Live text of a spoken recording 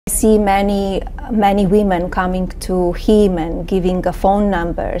see many women coming to him and giving phone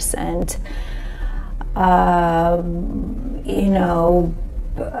numbers and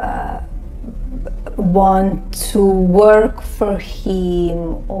want to work for him,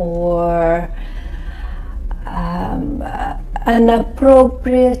 or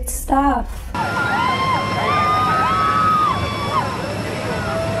inappropriate stuff.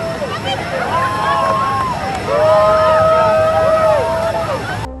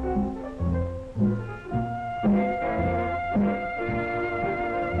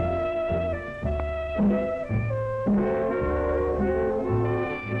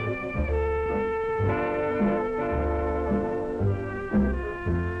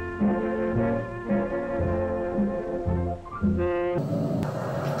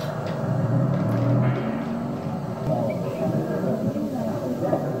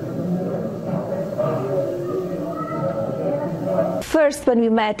 First, when we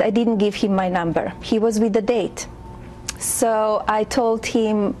met, I didn't give him my number. He was with the date. So I told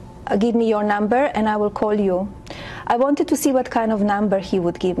him, give me your number and I will call you. I wanted to see what kind of number he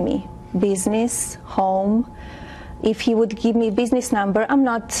would give me. Business, home. If he would give me a business number, I'm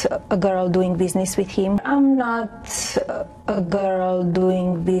not a girl doing business with him. I'm not a girl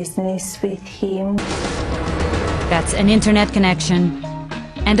doing business with him. That's an internet connection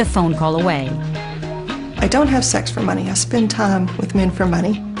and a phone call away. I don't have sex for money. I spend time with men for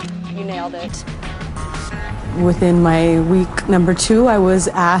money. You nailed it. Within my week number 2, I was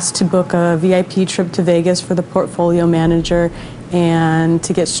asked to book a VIP trip to Vegas for the portfolio manager and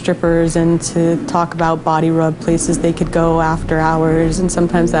to get strippers and to talk about body rub places they could go after hours, and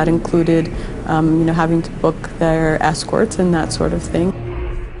sometimes that included having to book their escorts and that sort of thing.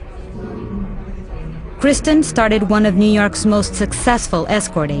 Kristen started one of New York's most successful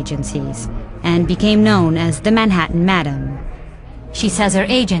escort agencies and became known as the Manhattan Madam. She says her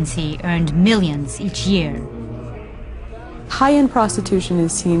agency earned millions each year. High-end prostitution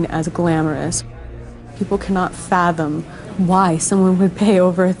is seen as glamorous. People cannot fathom why someone would pay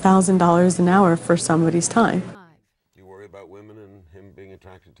over $1,000 an hour for somebody's time. Do you worry about women and him being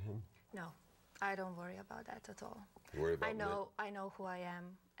attracted to him? No, I don't worry about that at all. You worry about I know who I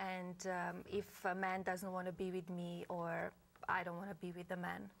am, and if a man doesn't want to be with me, or I don't want to be with the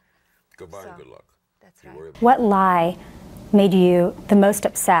man, goodbye and good luck. That's right. What lie made you the most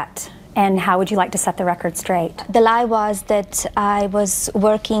upset, and how would you like to set the record straight? The lie was that I was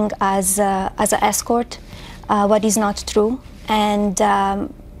working as an escort, what is not true, and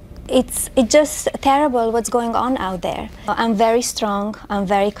it's just terrible what's going on out there. I'm very strong, I'm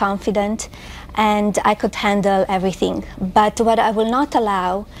very confident, and I could handle everything. But what I will not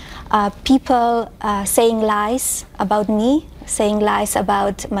allow, people saying lies about me, saying lies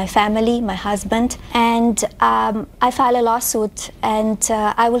about my family, my husband, and I file a lawsuit, and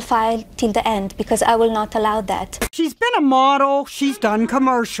I will file till the end because I will not allow that. She's been a model, she's done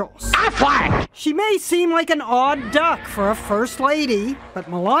commercials. She may seem like an odd duck for a first lady, but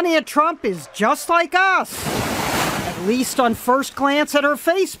Melania Trump is just like us. At least on first glance at her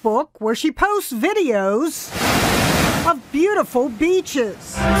Facebook, where she posts videos of beautiful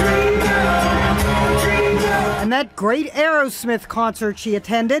beaches. And that great Aerosmith concert she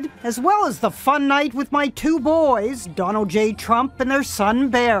attended, as well as the fun night with my 2 boys, Donald J. Trump and their son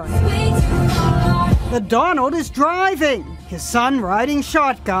Barry. The Donald is driving, his son riding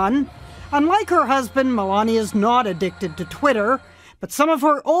shotgun. Unlike her husband, Melania's not addicted to Twitter, but some of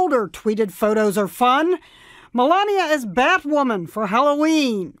her older tweeted photos are fun. Melania as Batwoman for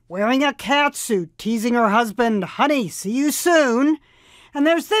Halloween, wearing a catsuit, teasing her husband, "Honey, see you soon." And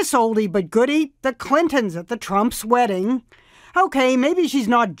there's this oldie but goodie, the Clintons at the Trump's wedding. Okay, maybe she's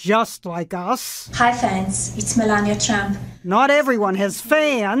not just like us. Hi fans, it's Melania Trump. Not everyone has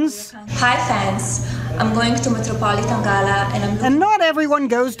fans. Hi fans, I'm going to Metropolitan Gala and not everyone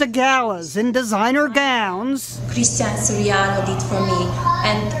goes to galas in designer gowns. Christian Siriano did for me,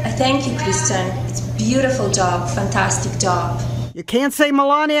 and I thank you, Christian. It's a beautiful job, fantastic job. You can't say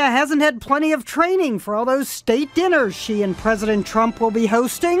Melania hasn't had plenty of training for all those state dinners she and President Trump will be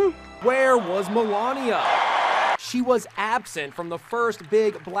hosting. Where was Melania? She was absent from the first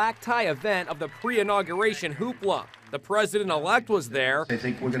big black tie event of the pre-inauguration hoopla. The president-elect was there. I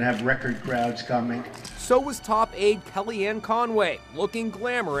think we're going to have record crowds coming. So was top aide Kellyanne Conway, looking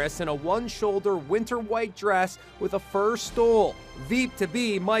glamorous in a one-shoulder winter white dress with a fur stole.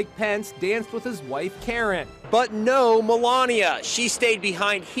 Veep-to-be Mike Pence danced with his wife Karen. But no Melania. She stayed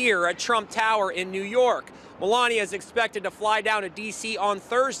behind here at Trump Tower in New York. Melania is expected to fly down to D.C. on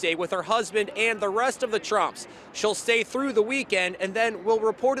Thursday with her husband and the rest of the Trumps. She'll stay through the weekend and then will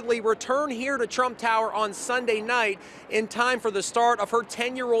reportedly return here to Trump Tower on Sunday night in time for the start of her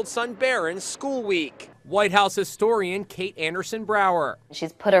 10-year-old son Barron's school week. White House historian Kate Anderson Brower.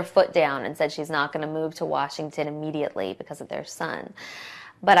 She's put her foot down and said she's not going to move to Washington immediately because of their son.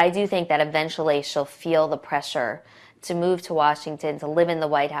 But I do think that eventually she'll feel the pressure to move to Washington, to live in the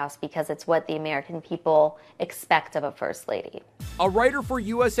White House, because it's what the American people expect of a First Lady. A writer for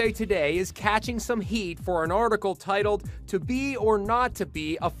USA Today is catching some heat for an article titled, "To Be or Not to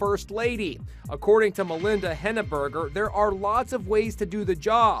Be a First Lady." According to Melinda Henneberger, there are lots of ways to do the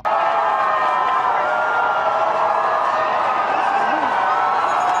job.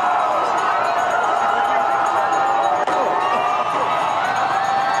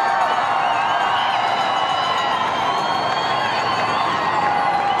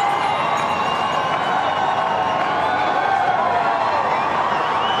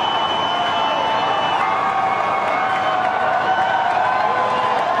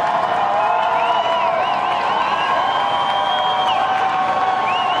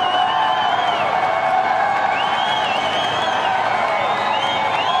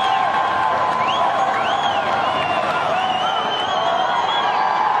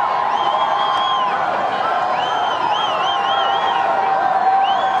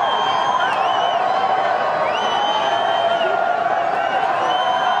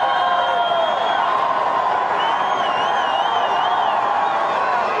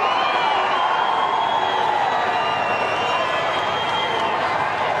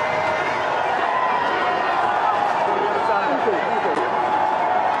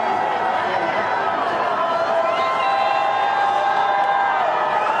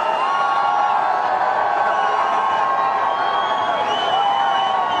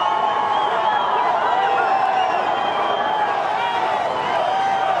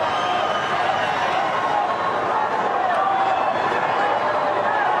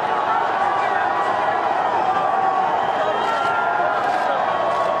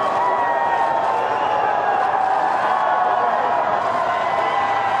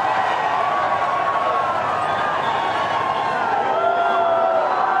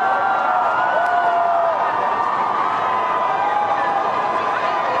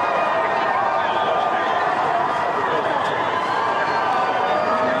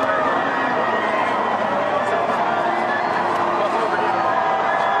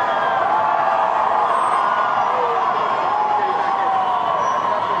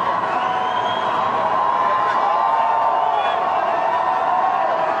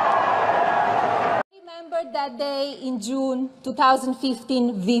 That day in June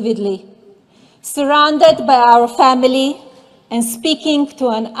 2015 vividly. Surrounded by our family and speaking to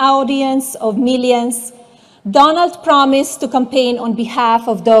an audience of millions, Donald promised to campaign on behalf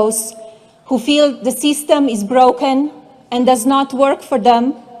of those who feel the system is broken and does not work for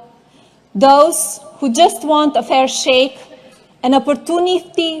them, those who just want a fair shake, an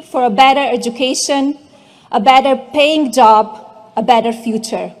opportunity for a better education, a better paying job, a better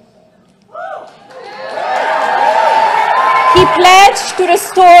future. He pledged to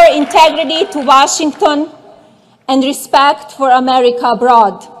restore integrity to Washington and respect for America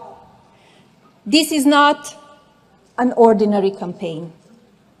abroad. This is not an ordinary campaign.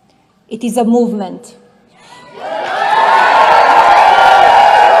 It is a movement.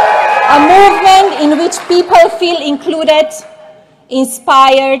 A movement in which people feel included,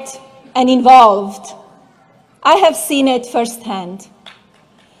 inspired, and involved. I have seen it firsthand.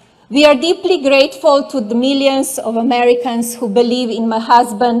 We are deeply grateful to the millions of Americans who believe in my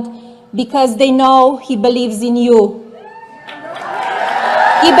husband because they know he believes in you.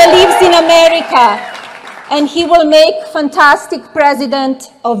 He believes in America, and he will make fantastic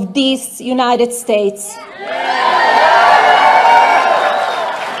president of this United States.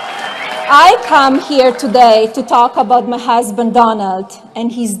 I come here today to talk about my husband Donald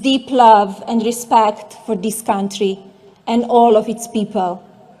and his deep love and respect for this country and all of its people.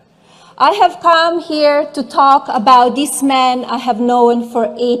 I have come here to talk about this man I have known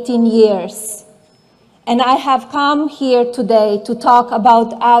for 18 years. And I have come here today to talk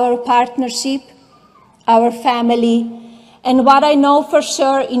about our partnership, our family, and what I know for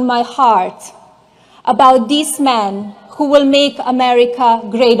sure in my heart about this man who will make America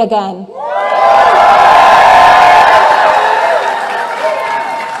great again.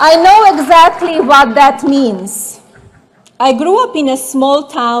 I know exactly what that means. I grew up in a small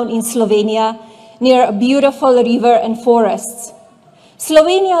town in Slovenia near a beautiful river and forests.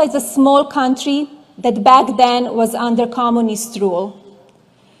 Slovenia is a small country that back then was under communist rule.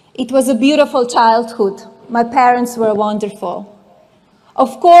 It was a beautiful childhood my parents were wonderful.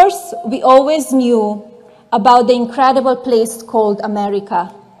 Of course, we always knew about the incredible place called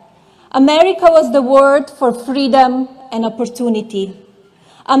America. America was the word for freedom and opportunity.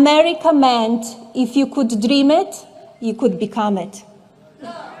 America meant if you could dream it, you could become it.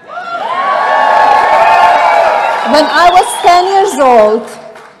 When I was 10 years old,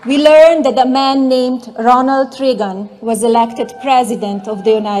 we learned that a man named Ronald Reagan was elected President of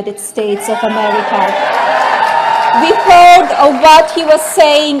the United States of America. We heard of what he was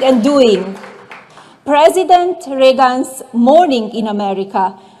saying and doing. President Reagan's morning in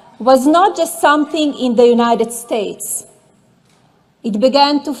America was not just something in the United States. It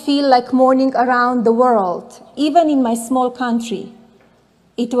began to feel like morning around the world, even in my small country.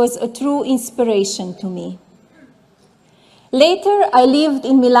 It was a true inspiration to me. Later, I lived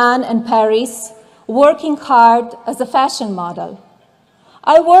in Milan and Paris, working hard as a fashion model.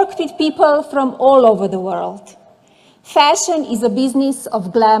 I worked with people from all over the world. Fashion is a business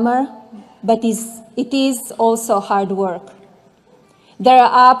of glamour, but it is also hard work. There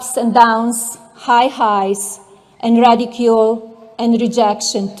are ups and downs, high highs, and ridicule and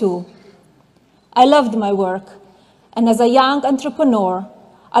rejection too. I loved my work, and as a young entrepreneur,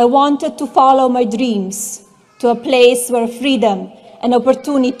 I wanted to follow my dreams to a place where freedom and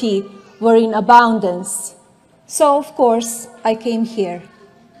opportunity were in abundance. So, of course, I came here.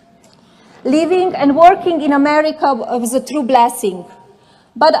 Living and working in America was a true blessing,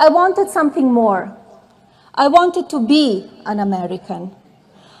 but I wanted something more. I wanted to be an American.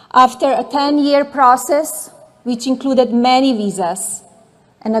 After a 10-year process, which included many visas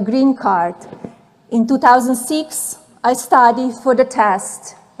and a green card, in 2006, I studied for the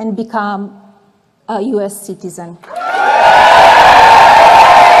test and became a US citizen.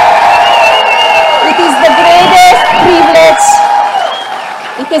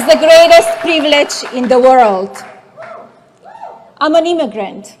 It is the greatest privilege in the world. I'm an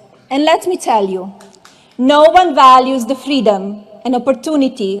immigrant, and let me tell you, no one values the freedom and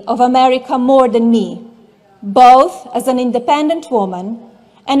opportunity of America more than me, both as an independent woman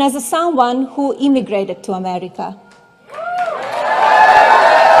and as someone who immigrated to America.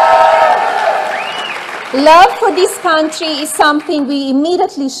 Love for this country is something we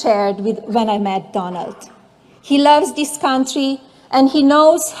immediately shared when I met Donald. He loves this country and he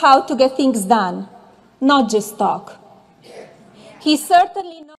knows how to get things done, not just talk. He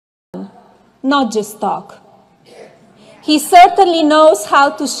certainly knows, not just talk. He certainly knows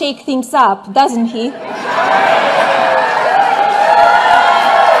how to shake things up, doesn't he?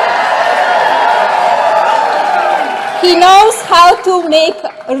 He knows how to make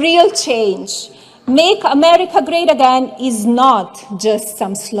real change. Make America Great Again is not just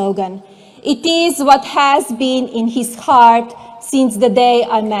some slogan. It is what has been in his heart since the day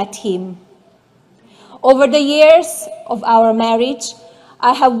I met him. Over the years of our marriage,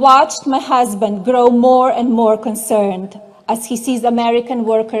 I have watched my husband grow more and more concerned as he sees American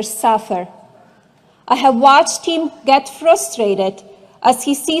workers suffer. I have watched him get frustrated as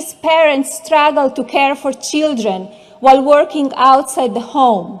he sees parents struggle to care for children while working outside the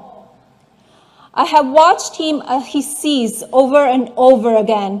home. I have watched him as he sees over and over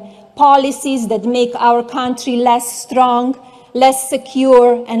again policies that make our country less strong, less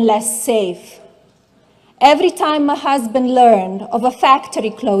secure, and less safe. Every time my husband learned of a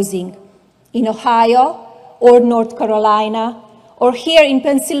factory closing in Ohio or North Carolina or here in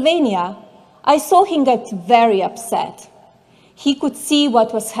Pennsylvania, I saw him get very upset. He could see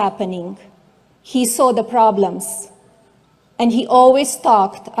what was happening. He saw the problems. And he always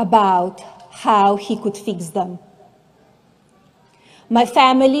talked about how he could fix them. My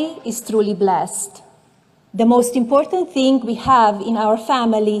family is truly blessed. The most important thing we have in our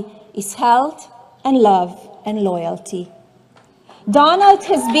family is health and love and loyalty. Donald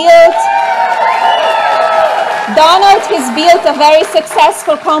has built a very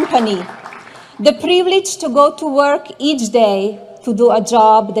successful company. The privilege to go to work each day to do a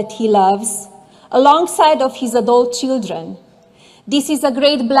job that he loves, alongside of his adult children. This is a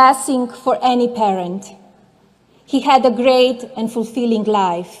great blessing for any parent. He had a great and fulfilling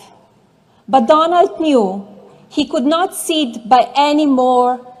life. But Donald knew he could not sit by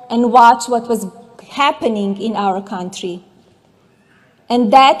anymore and watch what was happening in our country.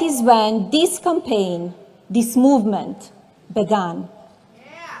 And that is when this campaign, this movement, began.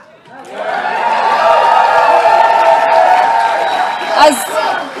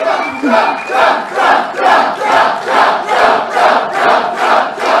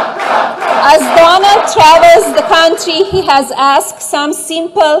 As Donald travels the country, he has asked some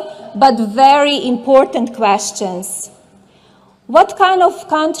simple but very important questions. What kind of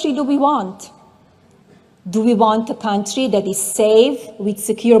country do we want? Do we want a country that is safe with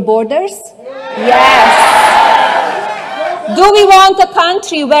secure borders? Yes. Do we want a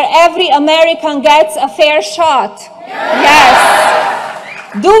country where every American gets a fair shot?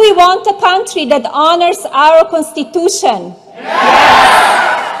 Yes. Do we want a country that honors our Constitution?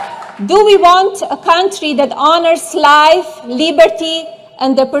 Yes. Do we want a country that honors life, liberty,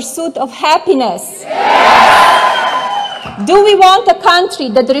 and the pursuit of happiness? Yes. Do we want a country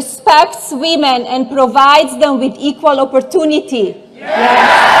that respects women and provides them with equal opportunity?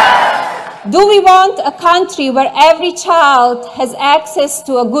 Yes. Do we want a country where every child has access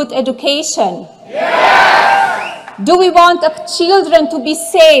to a good education? Yes. Do we want children to be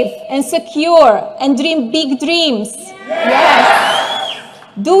safe and secure and dream big dreams? Yes.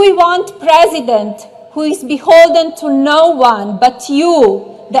 Do we want a president who is beholden to no one but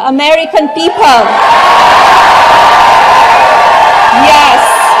you, the American people? Yes.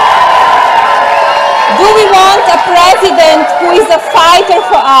 Do we want a president who is a fighter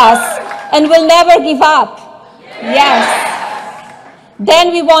for us and will never give up? Yes.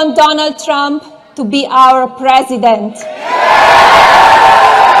 Then we want Donald Trump to be our president.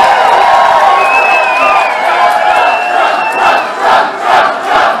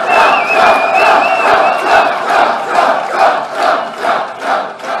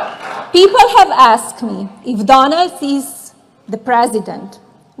 People have asked me, if Donald is the president,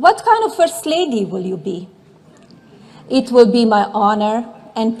 what kind of first lady will you be? It will be my honor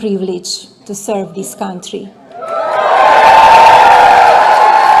and privilege to serve this country.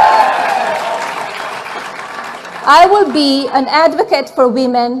 I will be an advocate for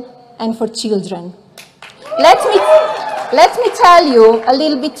women and for children. Let me tell you a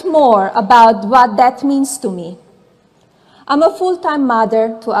little bit more about what that means to me. I'm a full-time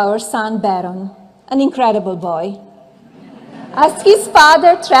mother to our son, Baron, an incredible boy. As his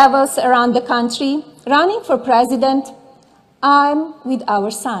father travels around the country, running for president, I'm with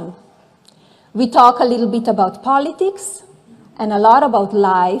our son. We talk a little bit about politics and a lot about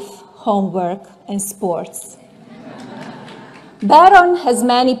life, homework, and sports. Baron has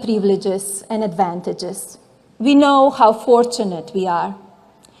many privileges and advantages. We know how fortunate we are.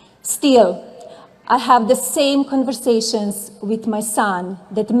 Still, I have the same conversations with my son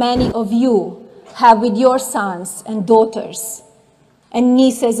that many of you have with your sons and daughters, and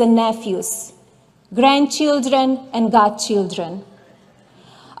nieces and nephews, grandchildren and godchildren.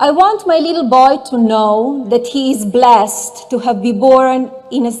 I want my little boy to know that he is blessed to have been born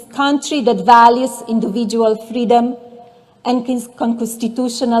in a country that values individual freedom and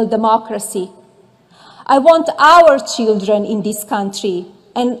constitutional democracy. I want our children in this country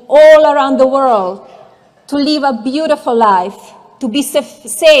and all around the world to live a beautiful life, to be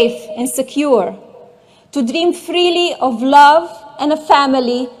safe and secure, to dream freely of love and a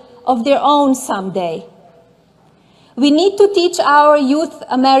family of their own someday. We need to teach our youth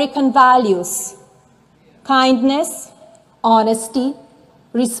American values: kindness, honesty,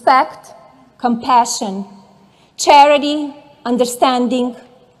 respect, compassion, charity, understanding,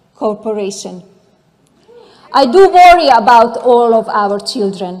 cooperation. I do worry about all of our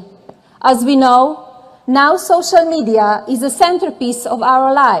children. As we know, now social media is a centerpiece of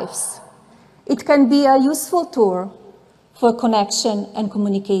our lives. It can be a useful tool for connection and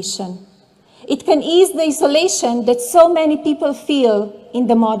communication. It can ease the isolation that so many people feel in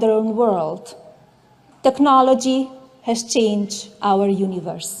the modern world. Technology has changed our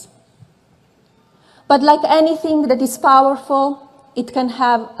universe. But like anything that is powerful, it can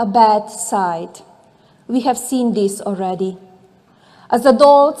have a bad side. We have seen this already. As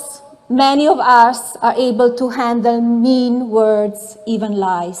adults, many of us are able to handle mean words, even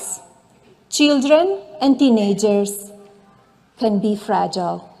lies. Children and teenagers can be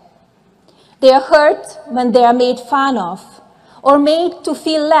fragile. They are hurt when they are made fun of or made to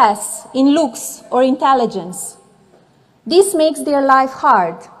feel less in looks or intelligence. This makes their life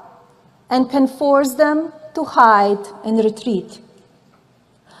hard and can force them to hide and retreat.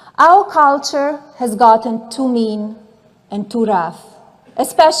 Our culture has gotten too mean and too rough,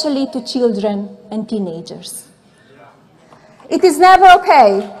 especially to children and teenagers. It is never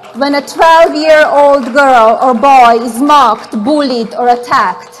okay when a 12-year-old girl or boy is mocked, bullied, or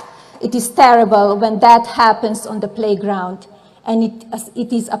attacked. It is terrible when that happens on the playground, and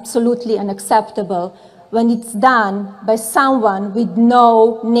it is absolutely unacceptable when it's done by someone with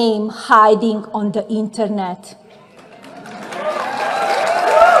no name hiding on the internet.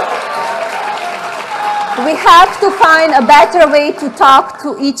 We have to find a better way to talk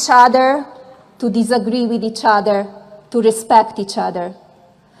to each other, to disagree with each other, to respect each other.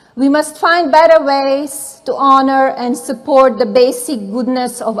 We must find better ways to honor and support the basic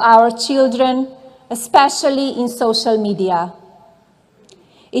goodness of our children especially in social media.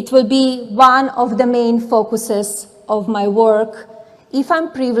 It will be one of the main focuses of my work if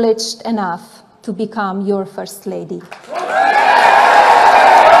I'm privileged enough to become your First Lady.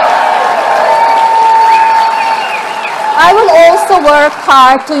 I will also work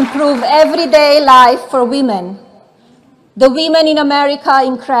hard to improve everyday life for women. The women in America are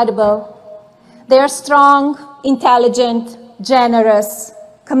incredible. They are strong, intelligent, generous,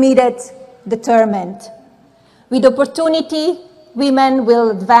 committed, determined. With opportunity, women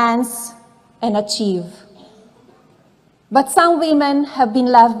will advance and achieve. But some women have been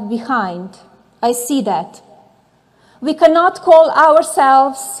left behind. I see that. We cannot call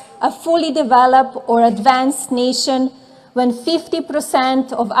ourselves a fully developed or advanced nation when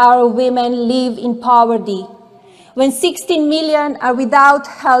 50% of our women live in poverty, when 16 million are without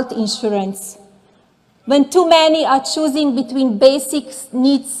health insurance, when too many are choosing between basic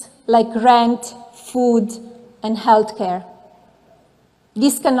needs like rent, food, and healthcare.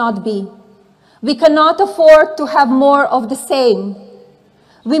 This cannot be. We cannot afford to have more of the same.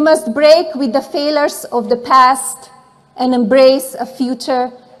 We must break with the failures of the past and embrace a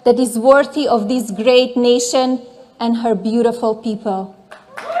future that is worthy of this great nation and her beautiful people.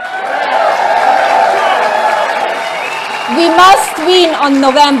 We must win on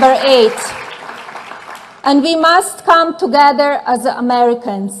November 8th, and we must come together as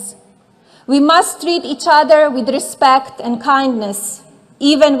Americans. We must treat each other with respect and kindness,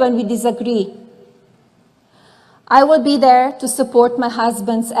 even when we disagree. I will be there to support my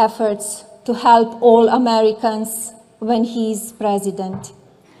husband's efforts to help all Americans when he is president.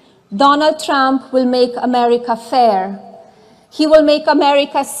 Donald Trump will make America fair. He will make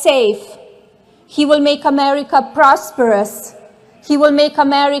America safe. He will make America prosperous. He will make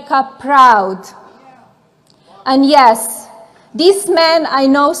America proud. And yes, this man I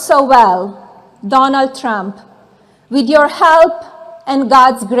know so well, Donald Trump, with your help and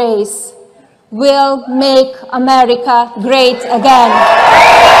God's grace, will make America great again.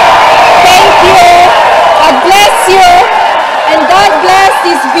 Thank you. God bless you. And God bless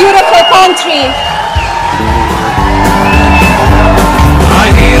this beautiful country.